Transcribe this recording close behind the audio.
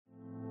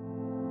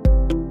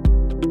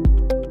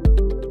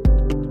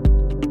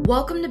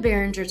Welcome to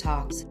Behringer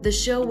Talks, the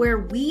show where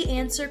we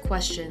answer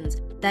questions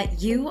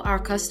that you, our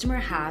customer,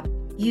 have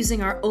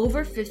using our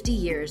over 50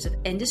 years of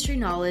industry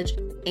knowledge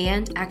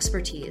and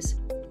expertise.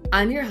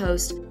 I'm your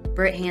host,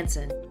 Britt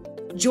Hansen.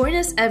 Join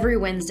us every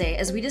Wednesday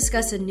as we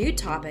discuss a new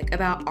topic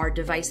about our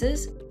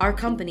devices, our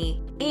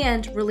company,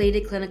 and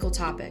related clinical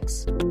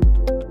topics.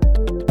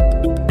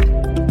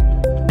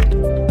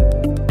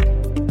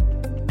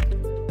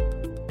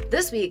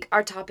 This week,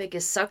 our topic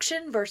is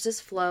suction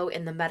versus flow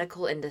in the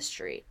medical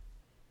industry.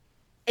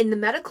 In the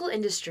medical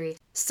industry,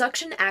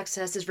 suction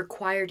access is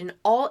required in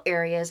all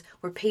areas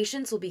where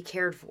patients will be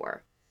cared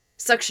for.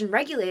 Suction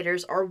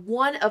regulators are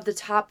one of the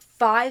top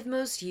 5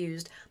 most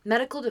used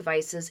medical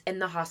devices in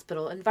the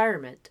hospital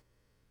environment.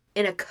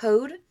 In a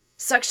code,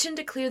 suction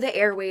to clear the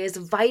airway is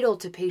vital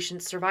to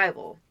patient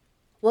survival.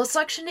 While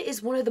suction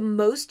is one of the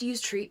most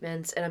used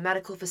treatments in a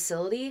medical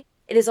facility,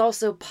 it is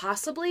also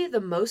possibly the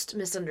most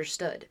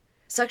misunderstood.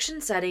 Suction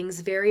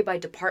settings vary by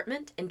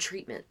department and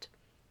treatment.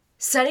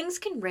 Settings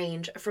can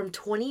range from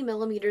 20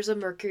 millimeters of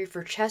mercury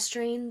for chest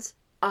drains,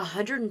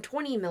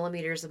 120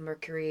 millimeters of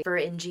mercury for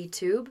NG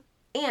tube,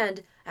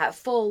 and at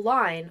full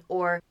line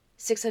or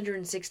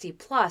 660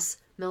 plus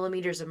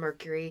millimeters of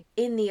mercury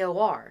in the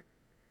OR.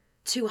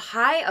 Too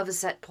high of a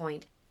set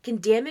point can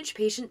damage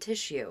patient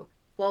tissue,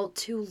 while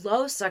too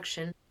low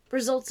suction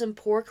results in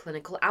poor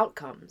clinical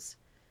outcomes.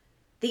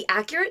 The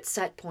accurate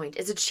set point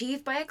is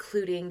achieved by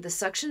occluding the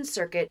suction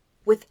circuit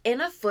within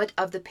a foot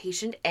of the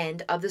patient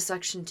end of the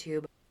suction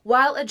tube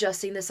while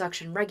adjusting the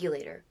suction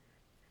regulator.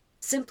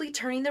 Simply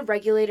turning the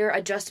regulator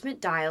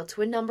adjustment dial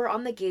to a number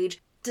on the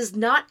gauge does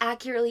not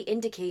accurately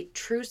indicate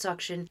true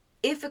suction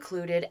if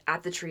occluded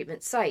at the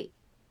treatment site.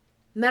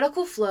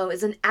 Medical flow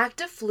is an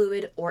active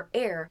fluid or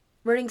air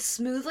running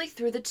smoothly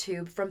through the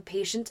tube from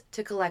patient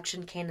to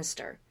collection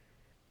canister.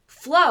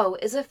 Flow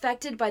is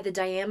affected by the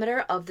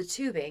diameter of the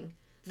tubing,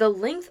 the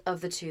length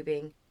of the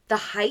tubing, the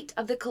height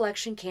of the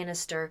collection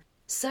canister,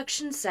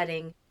 suction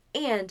setting,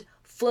 and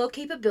flow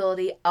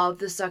capability of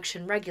the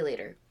suction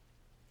regulator.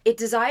 If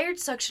desired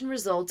suction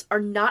results are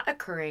not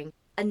occurring,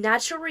 a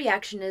natural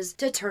reaction is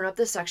to turn up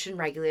the suction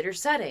regulator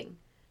setting.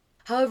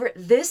 However,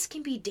 this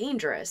can be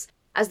dangerous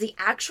as the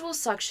actual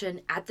suction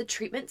at the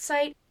treatment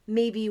site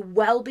may be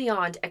well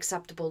beyond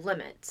acceptable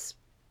limits.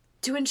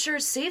 To ensure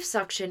safe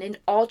suction in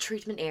all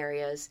treatment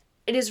areas,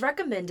 it is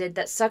recommended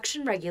that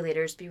suction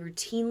regulators be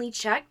routinely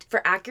checked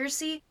for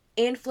accuracy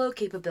and flow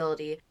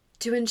capability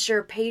to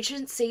ensure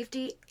patient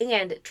safety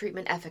and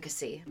treatment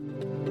efficacy.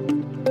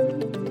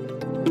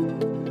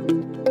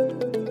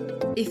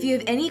 If you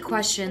have any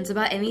questions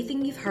about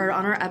anything you've heard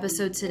on our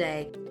episode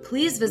today,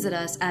 please visit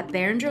us at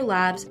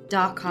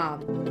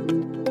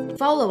BehringerLabs.com.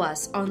 Follow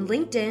us on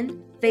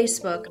LinkedIn,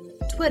 Facebook,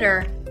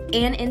 Twitter,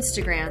 and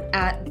Instagram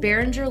at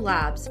Behringer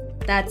Labs.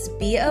 That's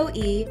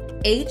BOEHRINGER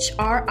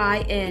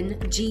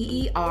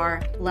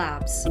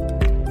Labs.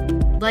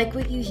 Like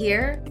what you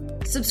hear?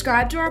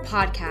 Subscribe to our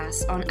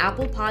podcast on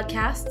Apple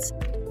Podcasts,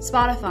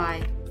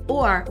 Spotify,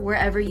 or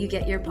wherever you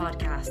get your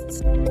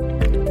podcasts.